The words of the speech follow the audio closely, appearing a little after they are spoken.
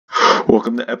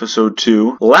Welcome to episode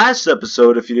 2. Last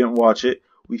episode, if you didn't watch it,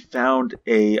 we found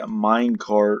a mine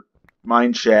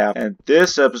shaft. And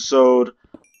this episode,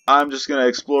 I'm just going to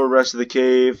explore the rest of the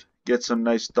cave, get some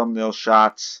nice thumbnail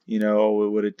shots, you know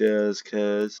what it does,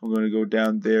 because I'm going to go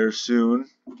down there soon.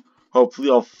 Hopefully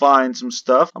I'll find some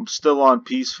stuff. I'm still on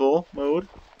peaceful mode.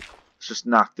 Let's just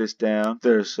knock this down.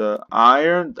 There's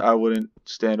iron. I wouldn't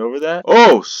stand over that.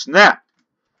 Oh, snap!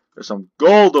 There's some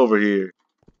gold over here.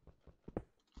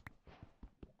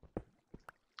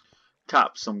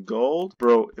 Cop some gold.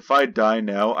 Bro, if I die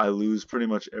now, I lose pretty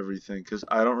much everything, because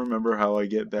I don't remember how I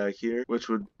get back here, which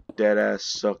would dead ass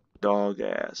suck dog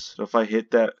ass. So if I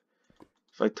hit that,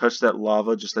 if I touch that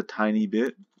lava just a tiny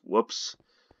bit, whoops,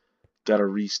 gotta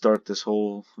restart this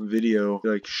whole video.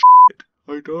 Like, shit,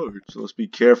 I died. So let's be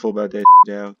careful about that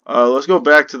now. Let's go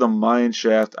back to the mine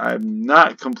shaft. I'm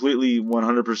not completely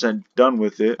 100% done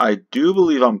with it. I do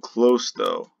believe I'm close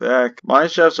though. Mine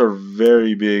shafts are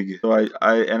very big. So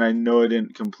I know I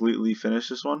didn't completely finish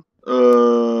this one.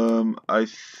 I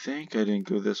think I didn't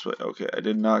go this way. Okay, I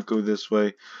did not go this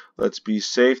way. Let's be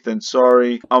safe than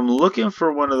sorry. I'm looking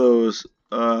for one of those,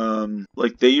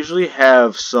 like they usually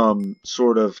have some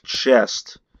sort of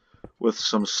chest with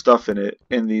some stuff in it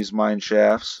in these mine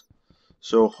shafts.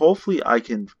 So hopefully I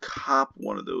can cop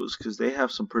one of those, because they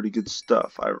have some pretty good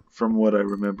stuff from what I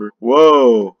remember.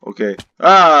 Whoa, okay.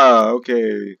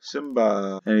 Okay.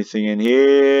 Simba. Anything in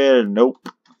here? Nope.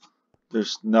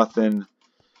 There's nothing.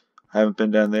 I haven't been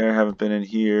down there, haven't been in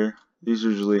here. These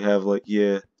usually have like,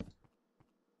 yeah.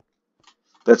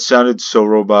 That sounded so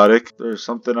robotic. There's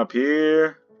something up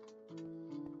here.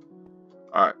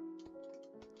 Alright.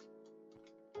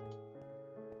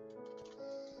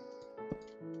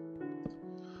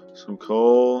 Some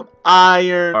coal,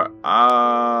 iron.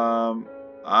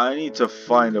 I need to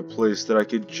find a place that I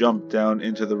could jump down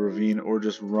into the ravine or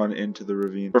just run into the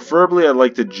ravine. Preferably, I'd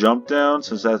like to jump down,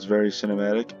 since that's very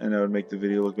cinematic and that would make the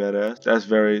video look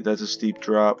badass. That's a steep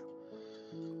drop.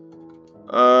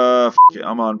 F it,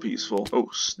 I'm on peaceful. Oh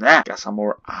snap! Got some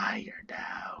more iron,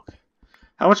 dog.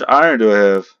 How much iron do I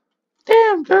have?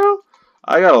 Damn, dude.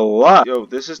 I got a lot. Yo,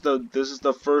 this is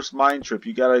the first mine trip.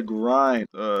 You gotta grind.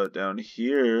 Down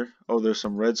here. Oh, there's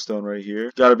some redstone right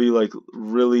here. Gotta be like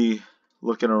really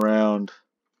looking around.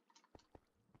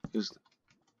 Just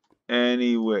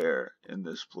anywhere in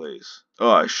this place.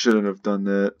 Oh, I shouldn't have done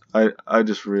that. I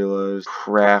just realized.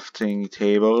 Crafting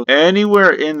table. Anywhere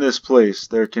in this place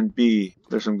there can be.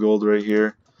 There's some gold right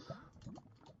here.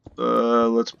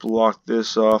 Let's block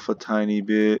this off a tiny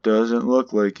bit. Doesn't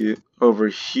look like it. Over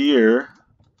here,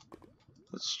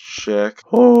 let's check.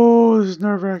 Oh, this is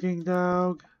nerve-wracking,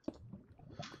 dog.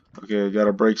 Okay, I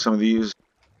gotta break some of these.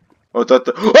 Oh,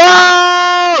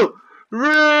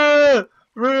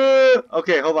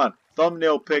 okay, hold on.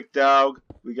 Thumbnail pick, dog.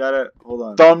 We gotta hold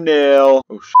on. Thumbnail.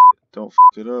 Oh shit! Don't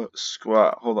f it up.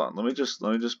 Squat. Hold on. Let me just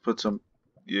put some.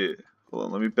 Yeah. Hold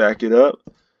on. Let me back it up.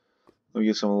 Let me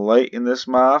get some light in this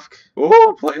mosque. Oh,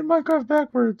 I'm playing Minecraft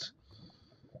backwards.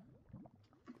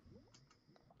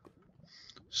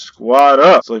 Squat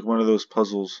up. It's like one of those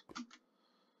puzzles.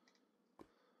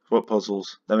 What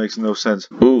puzzles? That makes no sense.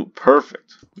 Ooh,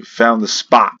 perfect. We found the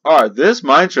spot. Alright, this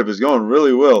mine trip is going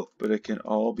really well. But it can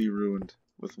all be ruined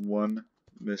with one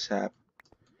mishap.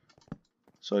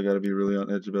 So I gotta be really on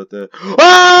edge about that.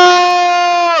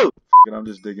 Oh! F*** it, I'm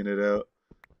just digging it out.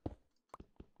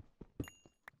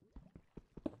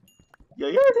 Yo,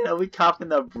 are we copping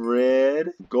the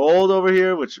bread? Gold over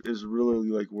here, which is really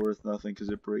like worth nothing because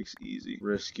it breaks easy.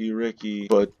 Risky Ricky.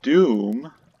 But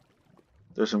Doom.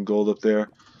 There's some gold up there.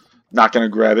 Not gonna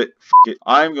grab it. F it.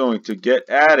 I'm going to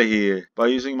get out of here by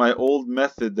using my old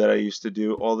method that I used to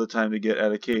do all the time to get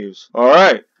out of caves.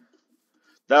 Alright.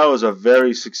 That was a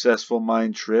very successful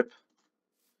mine trip.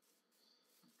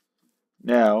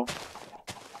 Now,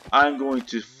 I'm going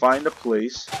to find a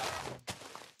place.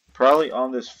 Probably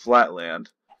on this flatland.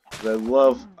 I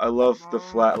love the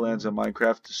flatlands in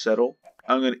Minecraft to settle.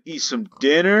 I'm gonna eat some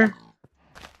dinner.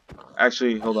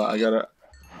 Actually, hold on. I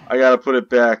gotta put it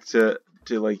back to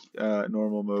like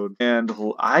normal mode. And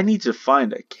I need to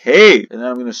find a cave. And then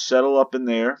I'm gonna settle up in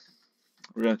there.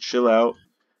 We're gonna chill out,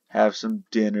 have some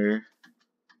dinner,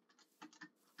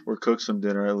 or cook some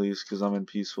dinner at least, because I'm in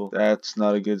peaceful. That's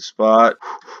not a good spot.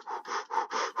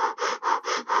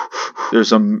 There's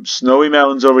some snowy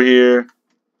mountains over here.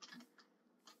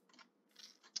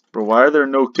 Bro, why are there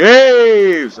no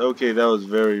caves? Okay, that was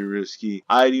very risky.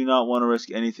 I do not want to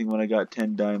risk anything when I got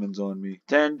 10 diamonds on me.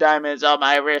 10 diamonds on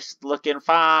my wrist looking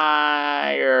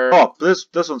fire. Oh, this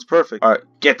one's perfect. Alright,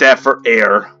 get that for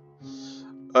air.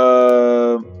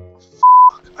 Fuck,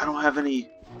 I don't have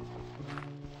any.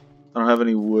 I don't have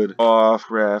any wood. Off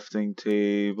crafting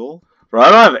table. Bro,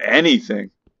 I don't have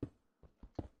anything.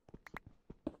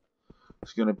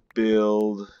 Just gonna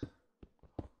build.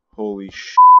 Holy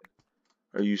shit.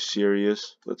 Are you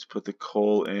serious? Let's put the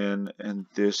coal in and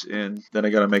this in. Then I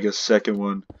gotta make a second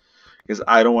one because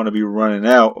I don't want to be running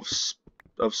out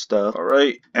of stuff.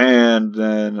 Alright, and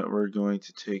then we're going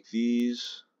to take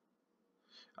these.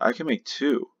 I can make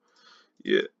two.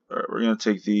 Yeah, alright, we're gonna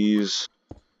take these.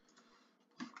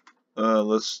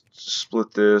 Let's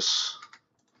split this.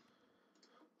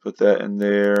 Put that in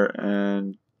there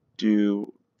and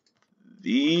do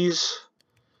these.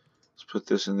 Let's put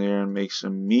this in there and make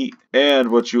some meat. And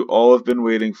what you all have been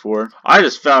waiting for. I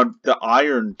just found the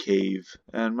iron cave.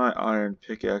 And my iron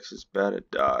pickaxe is about to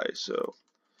die, so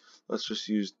let's just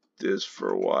use this for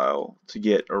a while to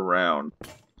get around.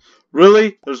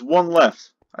 Really? There's one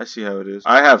left. I see how it is.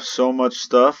 I have so much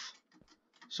stuff.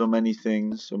 So many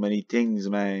things. So many things,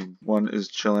 man. One is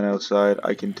chilling outside,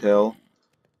 I can tell.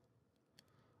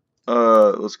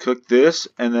 Let's cook this,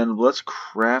 and then let's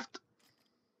craft...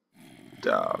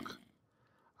 Dog.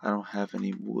 I don't have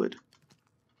any wood.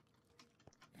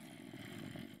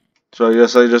 So I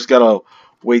guess I just gotta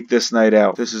wait this night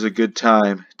out. This is a good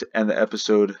time to end the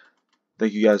episode.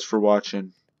 Thank you guys for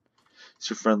watching. It's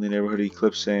your friendly neighborhood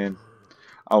Eclipse saying,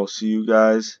 I will see you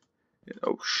guys,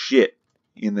 oh shit,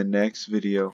 in the next video.